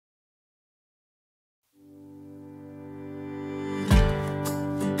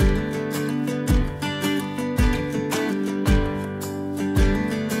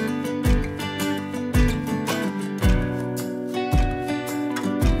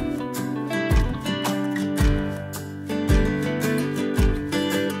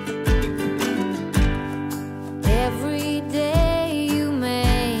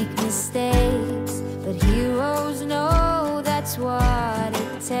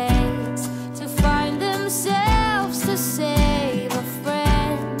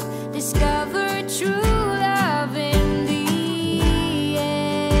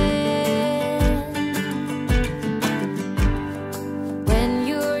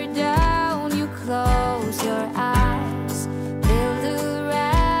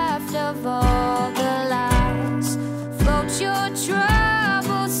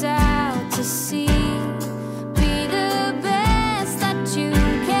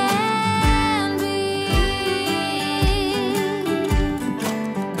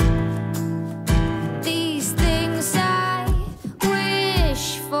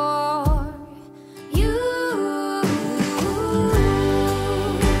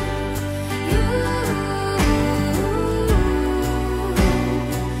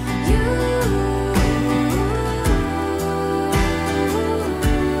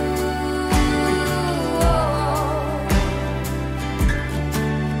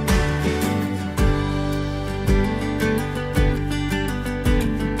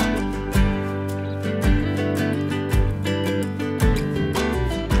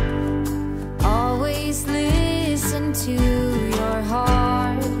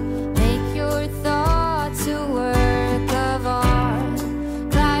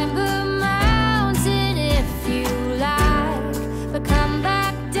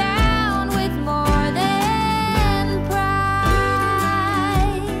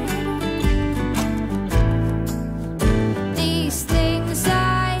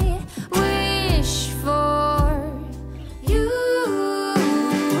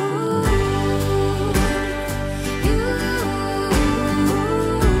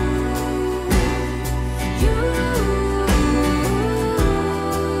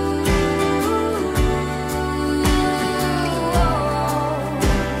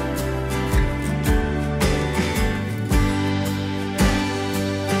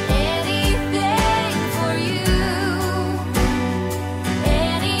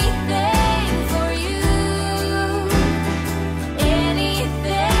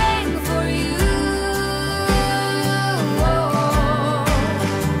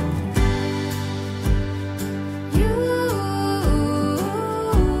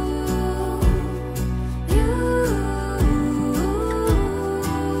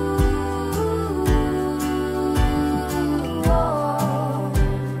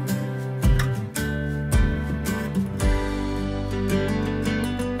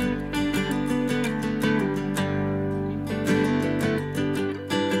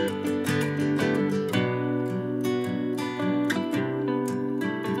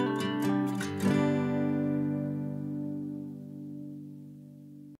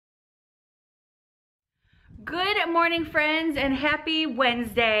morning, friends, and happy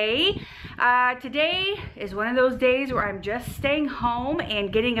Wednesday. Today is one of those days where I'm just staying home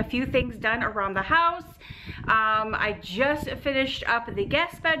and getting a few things done around the house. I just finished up the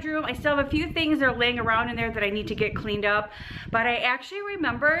guest bedroom. I still have a few things that are laying around in there that I need to get cleaned up, but I actually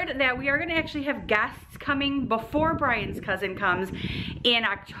remembered that we are going to actually have guests coming before Brian's cousin comes in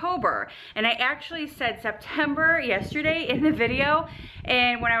October. And I actually said September yesterday in the video,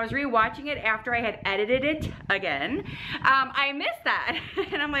 and when I was rewatching it after I had edited it again, I missed that.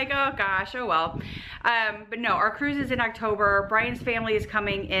 And I'm like, oh gosh, oh well. But no, our cruise is in October. Brian's family is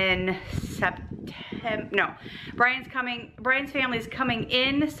coming in Brian's family is coming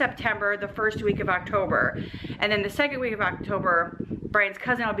in September, the first week of October. And then the second week of October, Brian's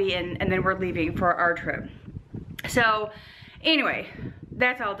cousin will be in, and then we're leaving for our trip. So anyway,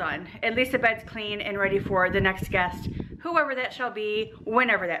 that's all done. At least the bed's clean and ready for the next guest, whoever that shall be,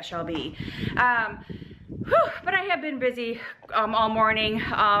 whenever that shall be. But I have been busy all morning.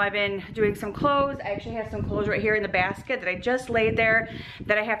 I've been doing some clothes. I actually have some clothes right here in the basket that I just laid there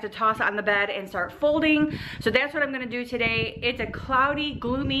that I have to toss on the bed and start folding. So that's what I'm gonna do today. It's a cloudy,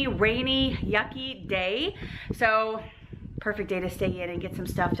 gloomy, rainy, yucky day. So perfect day to stay in and get some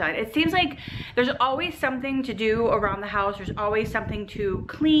stuff done. It seems like there's always something to do around the house. There's always something to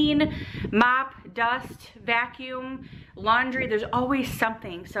clean, mop, dust, vacuum, laundry. There's always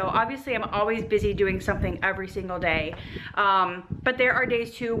something. So obviously I'm always busy doing something every single day. But there are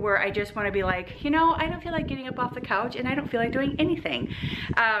days too where I just want to be like, you know, I don't feel like getting up off the couch and I don't feel like doing anything.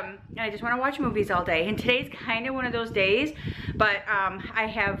 And I just want to watch movies all day. And today's kind of one of those days, but I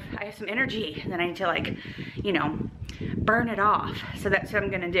have some energy and then I need to, like, you know, burn it off. So that's what I'm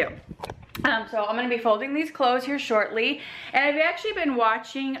gonna do. So I'm gonna be folding these clothes here shortly, and I've actually been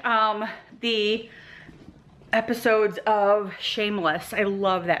watching the episodes of Shameless. I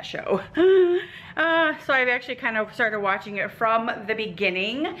love that show. So I've actually kind of started watching it from the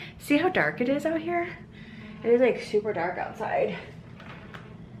beginning. See how dark it is out here? It is like super dark outside.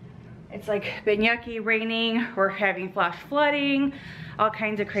 It's like been yucky, raining, we're having flash flooding, all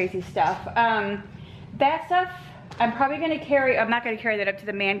kinds of crazy stuff. That stuff I'm probably gonna carry, I'm not gonna carry that up to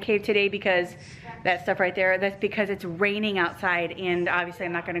the man cave today because that stuff right there, that's because it's raining outside and obviously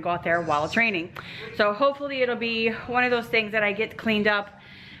I'm not gonna go out there while it's raining. So hopefully it'll be one of those things that I get cleaned up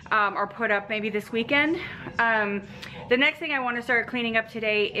or put up maybe this weekend. The next thing I wanna start cleaning up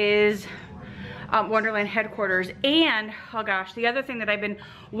today is Wonderland headquarters. And oh gosh, the other thing that I've been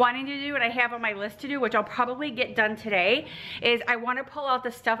wanting to do and I have on my list to do, which I'll probably get done today, is I want to pull out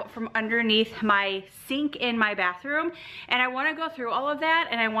the stuff from underneath my sink in my bathroom, and I want to go through all of that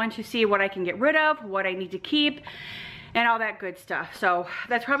and I want to see what I can get rid of, what I need to keep, and all that good stuff. So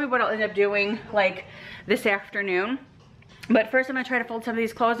that's probably what I'll end up doing like this afternoon. But first I'm gonna try to fold some of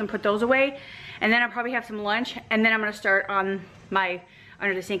these clothes and put those away, and then I'll probably have some lunch, and then I'm gonna start on my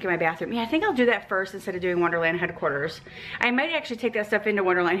under the sink in my bathroom. Yeah, I think I'll do that first instead of doing Wonderland headquarters. I might actually take that stuff into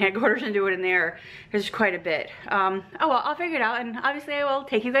Wonderland headquarters and do it in there. There's quite a bit. Oh well, I'll figure it out, and obviously I will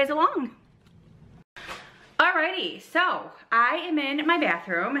take you guys along. Alrighty, so I am in my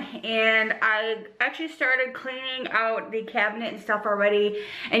bathroom and I actually started cleaning out the cabinet and stuff already,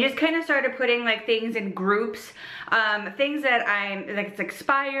 and just kind of started putting like things in groups. Things that I'm like it's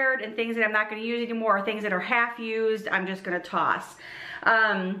expired, and things that I'm not going to use anymore, or things that are half used, I'm just going to toss.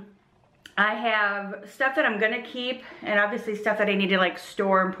 I have stuff that I'm gonna keep, and obviously stuff that I need to like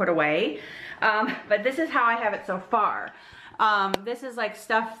store and put away. But this is how I have it so far. This is like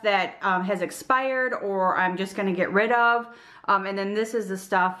stuff that has expired or I'm just gonna get rid of. And then this is the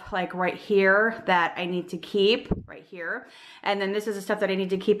stuff like right here that I need to keep right here. And then this is the stuff that I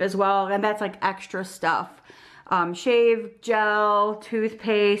need to keep as well. And that's like extra stuff. Shave gel,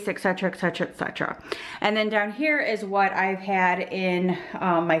 toothpaste, etc, etc, etc. And then down here is what I've had in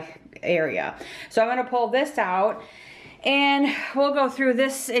my area. So I'm gonna pull this out, and we'll go through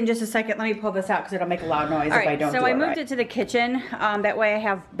this in just a second. Let me pull this out because it'll make a loud noise if I don't do it right. So I moved it to the kitchen. That way I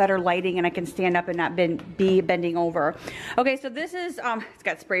have better lighting and I can stand up and not be bending over. Okay, so this is, it's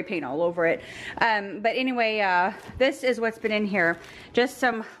got spray paint all over it. But anyway, this is what's been in here. Just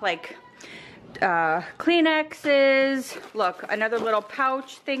some like Kleenexes. Look, another little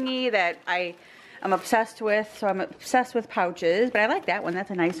pouch thingy that I'm obsessed with. So I'm obsessed with pouches, but I like that one. That's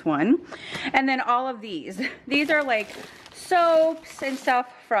a nice one. And then all of these. These are like soaps and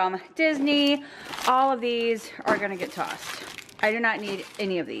stuff from Disney. All of these are gonna get tossed. I do not need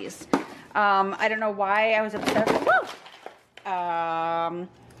any of these. I don't know why I was obsessed with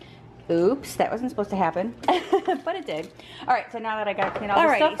Oops, that wasn't supposed to happen, but it did. All right, so now that I got to clean all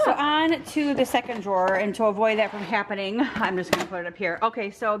this stuff up. So on to the second drawer, and to avoid that from happening, I'm just gonna put it up here.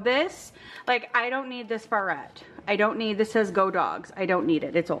 Okay, so this, like, I don't need this barrette. I don't need, this says Go Dogs. I don't need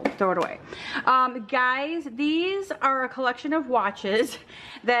it, it's old, throw it away. Guys, these are a collection of watches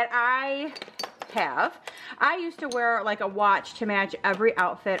that I have. I used to wear like a watch to match every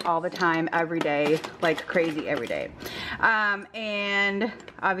outfit all the time, every day, like crazy every day. And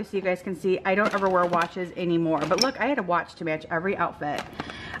obviously you guys can see I don't ever wear watches anymore, but look, I had a watch to match every outfit.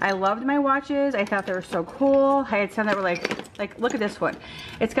 I loved my watches. I thought they were so cool. I had some that were like look at this one.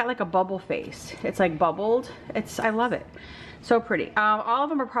 It's got like a bubble face. It's like bubbled. I love it. So pretty. All of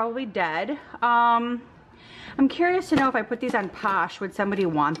them are probably dead. I'm curious to know if I put these on Posh, would somebody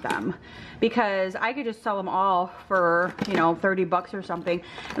want them? Because I could just sell them all for, you know, 30 bucks or something.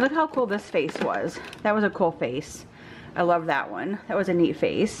 And look how cool this face was. That was a cool face. I love that one. That was a neat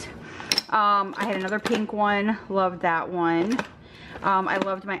face. I had another pink one. Loved that one. I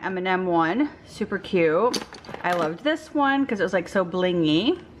loved my M&M one. Super cute. I loved this one because it was like so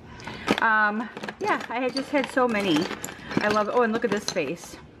blingy. Yeah, I just had so many. I love, oh, and look at this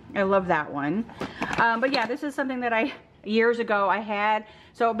face. I love that one. But yeah, this is something that years ago I had.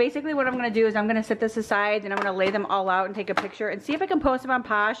 So basically what I'm gonna do is I'm gonna set this aside and I'm gonna lay them all out and take a picture and see if I can post them on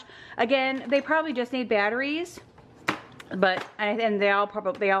Posh. Again, they probably just need batteries. But, and they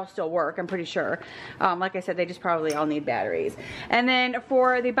all still work, I'm pretty sure. Like I said, they just probably all need batteries. And then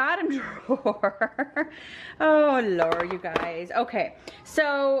for the bottom drawer, oh Lord, you guys. Okay,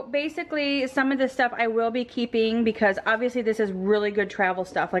 so basically some of this stuff I will be keeping because obviously this is really good travel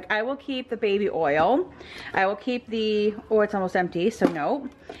stuff. Like I will keep the baby oil. I will keep the, oh, it's almost empty, so no.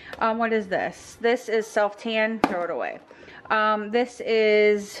 What is this? This is self-tan, throw it away. This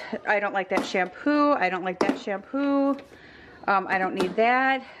is, I don't like that shampoo. I don't like that shampoo. I don't need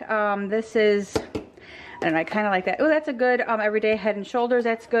that. This is, I don't know, I kind of like that. Oh, that's a good everyday Head and Shoulders.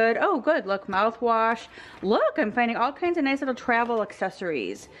 That's good. Oh, good. Look, mouthwash. Look, I'm finding all kinds of nice little travel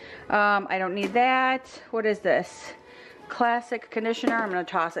accessories. I don't need that. What is this? Classic conditioner. I'm going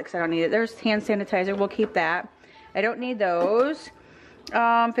to toss it because I don't need it. There's hand sanitizer. We'll keep that. I don't need those.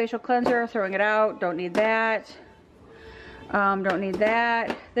 Facial cleanser. Throwing it out. Don't need that. Don't need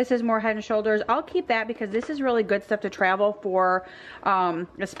that. This is more Head and Shoulders. I'll keep that because this is really good stuff to travel for,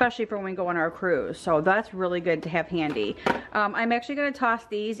 especially for when we go on our cruise. So that's really good to have handy. I'm actually going to toss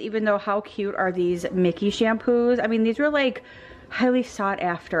these, even though how cute are these Mickey shampoos. I mean, these were like highly sought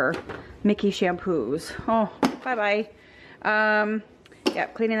after Mickey shampoos. Oh, bye-bye. Yeah,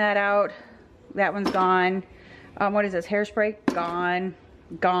 cleaning that out. That one's gone. What is this? Hairspray? Gone.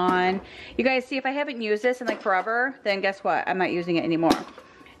 Gone. You guys see, if I haven't used this in like forever, then guess what? I'm not using it anymore.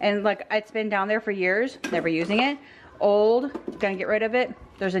 And like, it's been down there for years, never using it. Old, gonna get rid of it.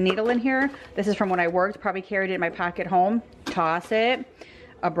 There's a needle in here. This is from when I worked, probably carried it in my pocket home. Toss it.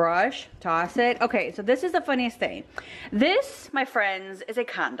 A brush, toss it. Okay, so this is the funniest thing. This, my friends, is a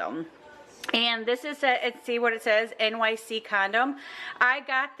condom. And this is see what it says, NYC condom. I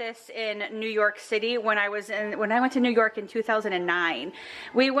got this in New York City when I went to New York in 2009.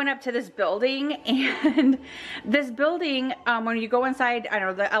 We went up to this building, and this building, when you go inside, I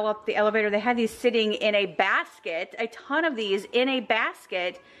don't know, the elevator, they had these sitting in a basket, a ton of these in a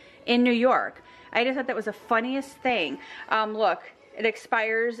basket in New York. I just thought that was the funniest thing. Look, it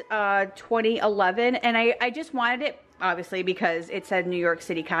expires 2011, and I just wanted it, obviously, because it said New York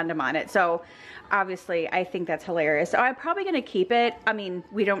City condom on it. So obviously I think that's hilarious. So I'm probably gonna keep it. I mean,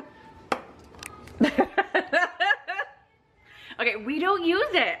 we don't okay, we don't use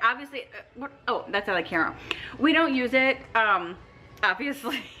it, obviously. Oh, that's out of camera. We don't use it,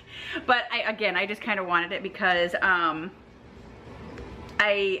 obviously, but again, I just kind of wanted it because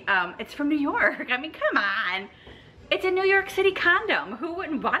it's from New York. I mean, come on, it's a New York City condom. Who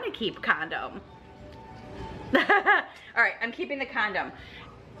wouldn't want to keep condom? All right, I'm keeping the condom.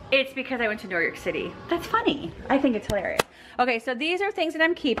 It's because I went to New York City. That's funny. I think it's hilarious. Okay, so these are things that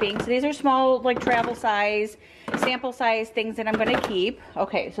I'm keeping. So these are small, like travel size, sample size things that I'm gonna keep.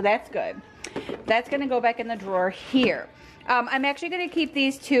 Okay, so that's good. That's gonna go back in the drawer here. I'm actually gonna keep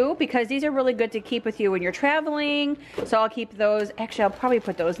these too because these are really good to keep with you when you're traveling. So I'll keep those. Actually, I'll probably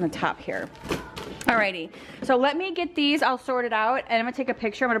put those in the top here. Alrighty, so let me get these all sorted out and I'm gonna take a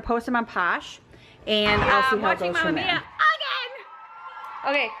picture. I'm gonna post them on Posh. And I'll see how it goes from there. Again.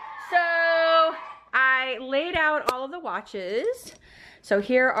 Okay, so I laid out all of the watches. So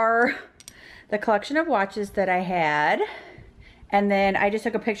here are the collection of watches that I had. And then I just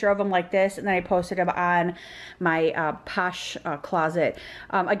took a picture of them like this, and then I posted them on my Posh closet.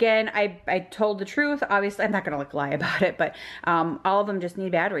 Again, I told the truth. Obviously, I'm not gonna lie about it, but all of them just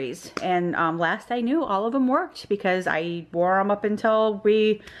need batteries. And last I knew, all of them worked because I wore them up until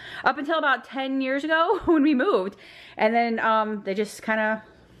about 10 years ago when we moved. And then they just kind of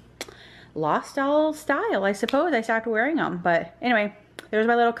lost all style, I suppose. I stopped wearing them, but anyway. There's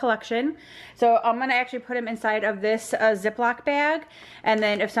my little collection. So I'm gonna actually put them inside of this Ziploc bag, and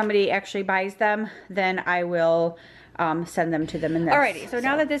then if somebody actually buys them, then I will send them to them in this. Alrighty, so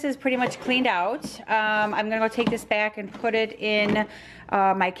now that this is pretty much cleaned out, I'm gonna go take this back and put it in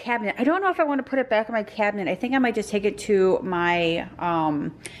my cabinet. I don't know if I want to put it back in my cabinet. I think I might just take it to my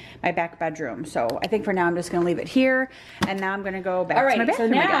my back bedroom. So I think for now I'm just gonna leave it here, and now I'm gonna go back to my bathroom.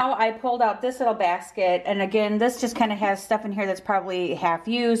 So now I pulled out this little basket, and again, this just kind of has stuff in here that's probably half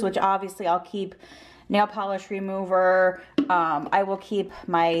used, which obviously I'll keep nail polish remover. I will keep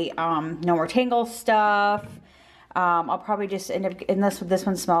my No More Tangles stuff. I'll probably just end up in this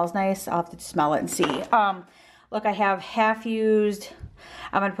one smells nice. I'll have to smell it and see. Look, I have half used.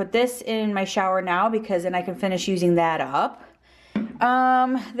 I'm gonna put this in my shower now because then I can finish using that up.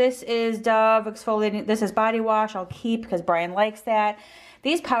 This is Dove exfoliating. This is body wash. I'll keep because Brian likes that.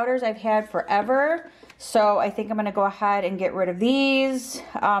 These powders I've had forever, so I think I'm gonna go ahead and get rid of these.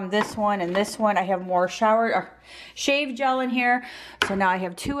 This one and this one. I have more shave gel in here, so now I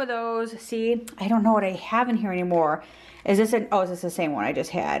have 2 of those. See, I don't know what I have in here anymore. Is this oh, is this the same one I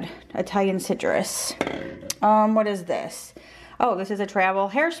just had? Italian citrus. What is this? Oh, this is a travel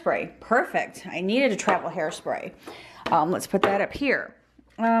hairspray. Perfect. I needed a travel hairspray. Let's put that up here.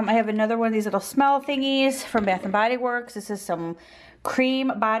 I have another one of these little smell thingies from Bath & Body Works. This is some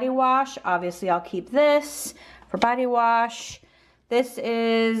cream body wash. Obviously, I'll keep this for body wash. This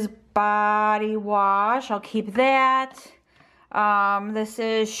is body wash. I'll keep that. This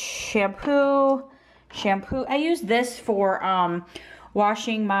is shampoo. I use this for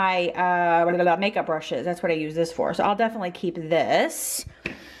washing my makeup brushes. That's what I use this for. So I'll definitely keep this.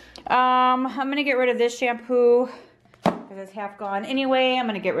 I'm going to get rid of this shampoo because it's half gone anyway. I'm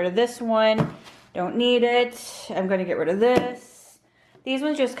going to get rid of this one. Don't need it. I'm going to get rid of this. These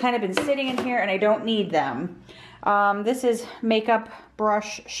ones just kind of been sitting in here and I don't need them. This is makeup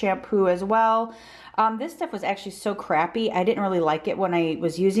brush shampoo as well. This stuff was actually so crappy. I didn't really like it when I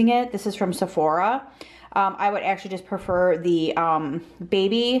was using it. This is from Sephora. I would actually just prefer the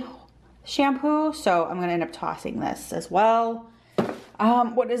baby shampoo. So I'm going to end up tossing this as well.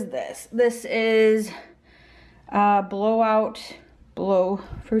 What is this? This is Fruities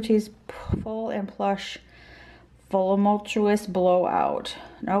Full and Plush Volumultuous Blowout.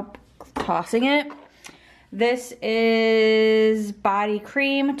 Nope, tossing it. This is body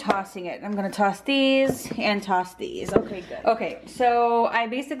cream, tossing it. I'm gonna toss these and toss these. Okay, good. Okay, so I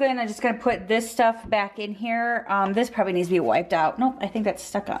basically am just gonna put this stuff back in here. This probably needs to be wiped out. Nope, I think that's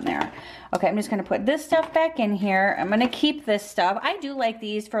stuck on there. Okay, I'm just gonna put this stuff back in here. I'm gonna keep this stuff. I do like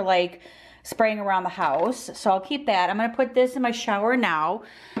these for like spraying around the house, so I'll keep that. I'm gonna put this in my shower now,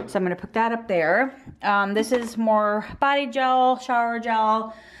 so I'm gonna put that up there. This is more body gel, shower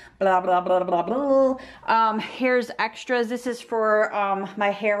gel, blah blah blah blah blah. Here's extras. This is for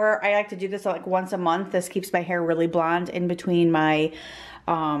my hair. I like to do this like once a month. This keeps my hair really blonde in between my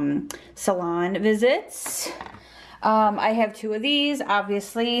salon visits. I have 2 of these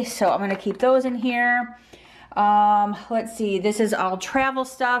obviously, so I'm gonna keep those in here. Let's see, this is all travel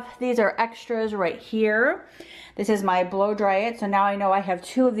stuff. These are extras right here. This is my blow dry it, so now I know I have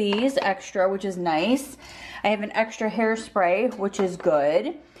 2 of these extra, which is nice. I have an extra hairspray, which is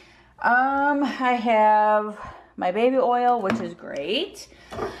good. I have my baby oil, which is great.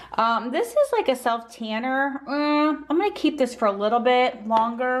 This is like a self tanner. I'm gonna keep this for a little bit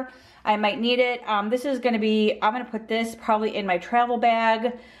longer. I might need it. This is gonna be, I'm gonna put this probably in my travel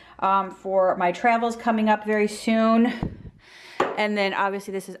bag for my travels coming up very soon. And then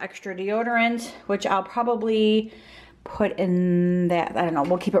obviously this is extra deodorant, which I'll probably put in that, I don't know,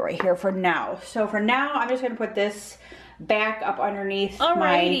 we'll keep it right here for now. So for now, I'm just gonna put this back up underneath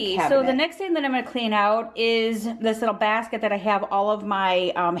my cabinet. So the next thing that I'm going to clean out is this little basket that I have all of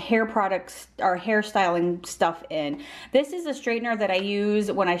my hair products or hair styling stuff in. This is a straightener that I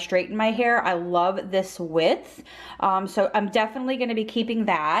use when I straighten my hair. I love this width, so I'm definitely going to be keeping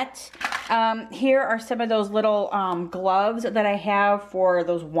that. Here are some of those little gloves that I have for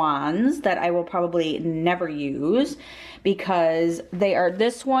those wands that I will probably never use because they are,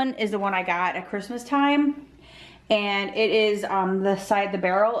 this one is the one I got at Christmas time. And it is, the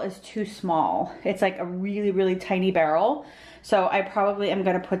barrel is too small. It's like a really, really tiny barrel. So I probably am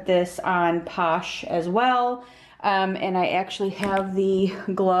gonna put this on Posh as well. And I actually have the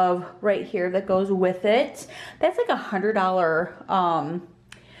glove right here that goes with it. That's like $100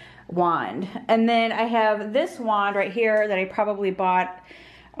 wand. And then I have this wand right here that I probably bought,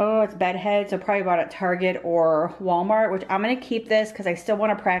 oh, it's bedhead, so probably bought at Target or Walmart, which I'm gonna keep this because I still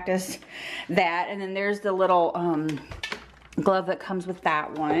want to practice that. And then there's the little glove that comes with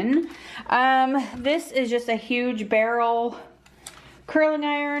that one. This is just a huge barrel curling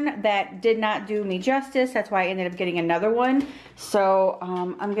iron that did not do me justice. That's why I ended up getting another one. So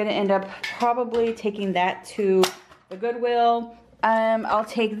I'm gonna end up probably taking that to the Goodwill. I'll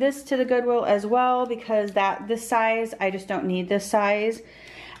take this to the Goodwill as well because this size, I just don't need this size.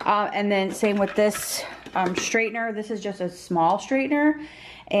 And then same with this straightener. This is just a small straightener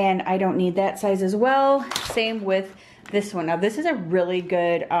and I don't need that size as well. Same with this one. Now this is a really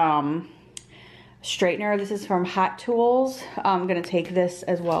good straightener. This is from Hot Tools. I'm gonna take this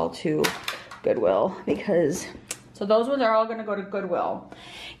as well to Goodwill because, so those ones are all gonna go to Goodwill.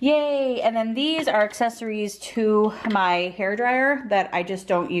 Yay! And then these are accessories to my hairdryer that I just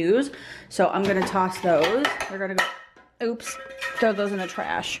don't use. So I'm gonna toss those. We're gonna go, oops, throw those in the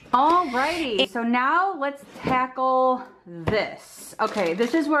trash. Alrighty, so now let's tackle this. Okay,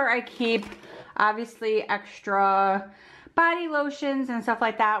 this is where I keep obviously extra body lotions and stuff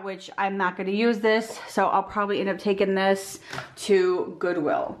like that, which I'm not going to use this, so I'll probably end up taking this to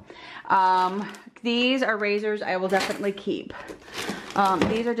Goodwill. These are razors I will definitely keep.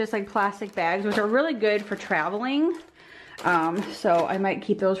 These are just like plastic bags, which are really good for traveling. So I might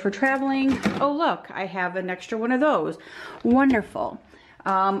keep those for traveling. Oh look, I have an extra one of those. Wonderful.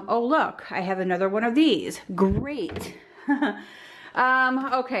 Oh look, I have another one of these. Great.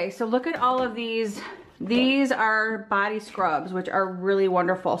 Okay, so look at all of these. These are body scrubs, which are really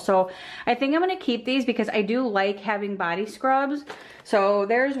wonderful. So I think I'm gonna keep these because I do like having body scrubs. So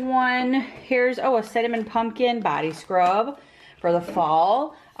there's one, here's, oh, a cinnamon pumpkin body scrub for the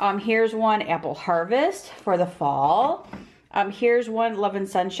fall. Here's one apple harvest for the fall. Here's one love and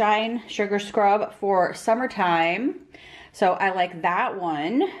sunshine sugar scrub for summertime. So I like that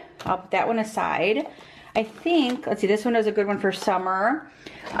one. I'll put that one aside. I think, let's see, this one is a good one for summer.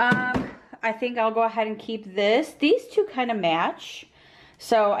 I think I'll go ahead and keep this. These two kind of match.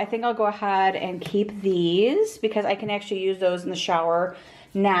 So I think I'll go ahead and keep these because I can actually use those in the shower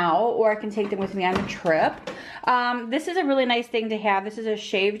now, or I can take them with me on the trip. This is a really nice thing to have. This is a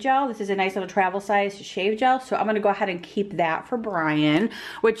shave gel. This is a nice little travel size shave gel. So I'm gonna go ahead and keep that for Brian,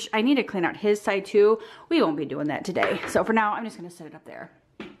 which I need to clean out his side too. We won't be doing that today. So for now, I'm just gonna set it up there.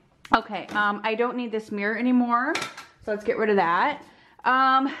 Okay, I don't need this mirror anymore. So let's get rid of that.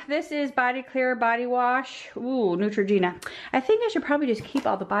 This is Body Clear Body Wash. Ooh, Neutrogena. I think I should probably just keep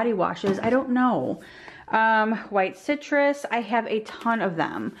all the body washes. I don't know. White citrus. I have a ton of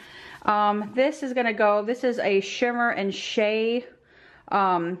them. This is gonna go, this is a Shimmer and Shea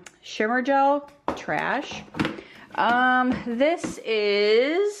shimmer gel. Trash. This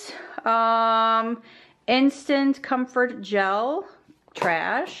is Instant Comfort Gel.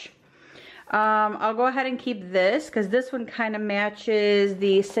 Trash. I'll go ahead and keep this because this one kind of matches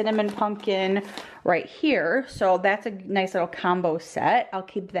the cinnamon pumpkin right here. So that's a nice little combo set. I'll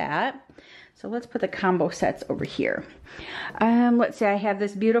keep that. So let's put the combo sets over here. Let's see, I have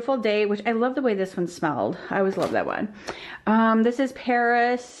this Beautiful Day, which I love the way this one smelled. I always love that one. This is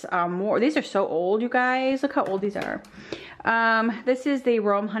Paris. These are so old, you guys. Look how old these are. This is the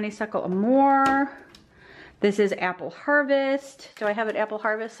Rome Honeysuckle Amore. This is Apple Harvest. Do I have an Apple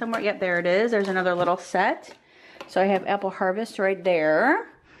Harvest somewhere? Yep, there it is. There's another little set. So I have Apple Harvest right there.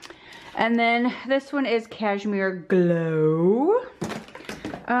 And then this one is Cashmere Glow.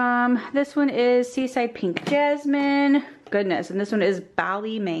 This one is Seaside Pink Jasmine. Goodness. And this one is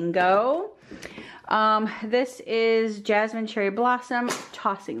Bali Mango. This is Jasmine Cherry Blossom. I'm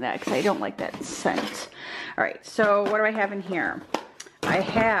tossing that because I don't like that scent. All right, so what do I have in here? I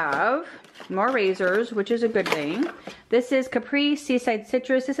have more razors, which is a good thing. This is Capri Seaside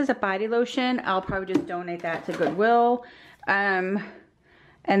Citrus. This is a body lotion. I'll probably just donate that to Goodwill. And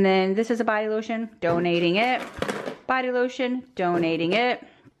then this is a body lotion, donating it. Body lotion, donating it.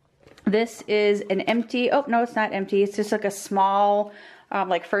 This is an empty, oh no, it's not empty. It's just like a small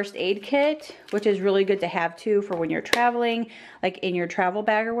like first aid kit, which is really good to have too for when you're traveling, like in your travel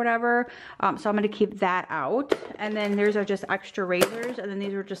bag or whatever. So I'm gonna keep that out. And then these are just extra razors, and then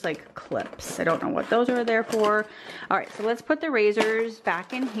these are just like clips. I don't know what those are there for. All right, so let's put the razors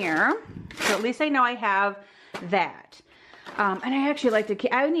back in here. So at least I know I have that. And I actually like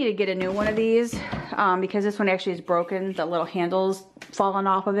to, I need to get a new one of these because this one actually is broken. The little handle's fallen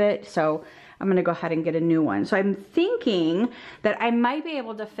off of it. So I'm gonna go ahead and get a new one. So I'm thinking that I might be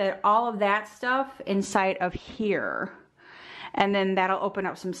able to fit all of that stuff inside of here. And then that'll open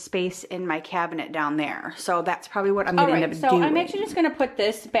up some space in my cabinet down there. So that's probably what I'm gonna end up doing. So I'm actually just gonna put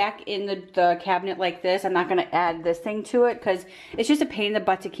this back in the cabinet like this. I'm not gonna add this thing to it because it's just a pain in the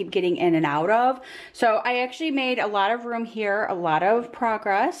butt to keep getting in and out of. So I actually made a lot of room here, a lot of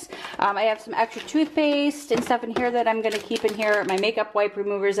progress. I have some extra toothpaste and stuff in here that I'm gonna keep in here. My makeup wipe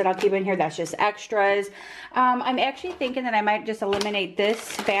removers that I'll keep in here, that's just extras. I'm actually thinking that I might just eliminate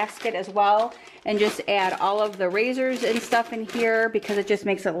this basket as well and just add all of the razors and stuff in here because it just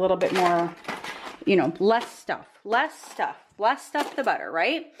makes it a little bit more, you know, less stuff the better,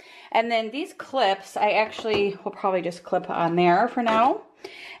 right? And then these clips, I actually will probably just clip on there for now.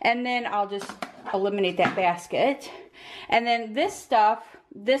 And then I'll just eliminate that basket. And then this stuff,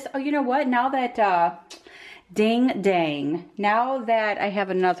 oh, you know what? Now that, dang, now that I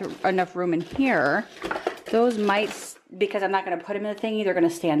have enough room in here, those might, because I'm not going to put them in the thingy, they're going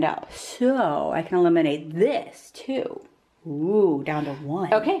to stand up. So I can eliminate this too. Ooh, down to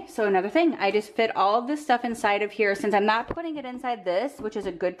 1. Okay, so another thing, I just fit all of this stuff inside of here since I'm not putting it inside this, which is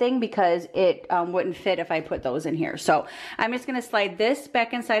a good thing because it wouldn't fit if I put those in here. So I'm just gonna slide this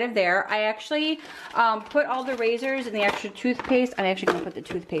back inside of there. I actually put all the razors and the extra toothpaste. I'm actually gonna put the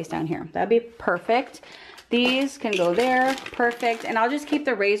toothpaste down here. That'd be perfect. These can go there, perfect. And I'll just keep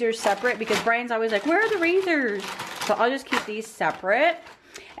the razors separate because Brian's always like, where are the razors? So I'll just keep these separate.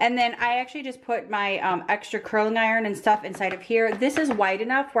 And then I actually just put my extra curling iron and stuff inside of here. This is wide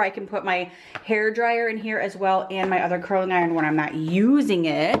enough where I can put my hair dryer in here as well and my other curling iron when I'm not using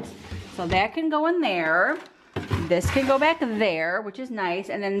it. So that can go in there. This can go back there, which is nice.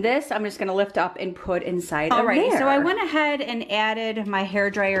 And then this, I'm just gonna lift up and put inside of there. So I went ahead and added my hair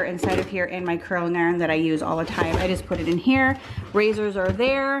dryer inside of here and my curling iron that I use all the time. I just put it in here. Razors are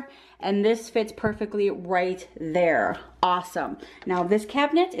there. And this fits perfectly right there. Awesome. Now this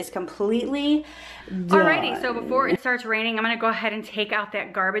cabinet is completely done. Alrighty, so before it starts raining, I'm gonna go ahead and take out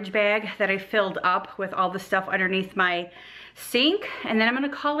that garbage bag that I filled up with all the stuff underneath my sink, and then I'm gonna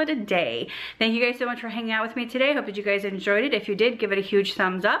call it a day. Thank you guys so much for hanging out with me today. Hope that you guys enjoyed it. If you did, give it a huge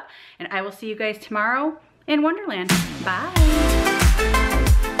thumbs up, and I will see you guys tomorrow in Wonderland. Bye.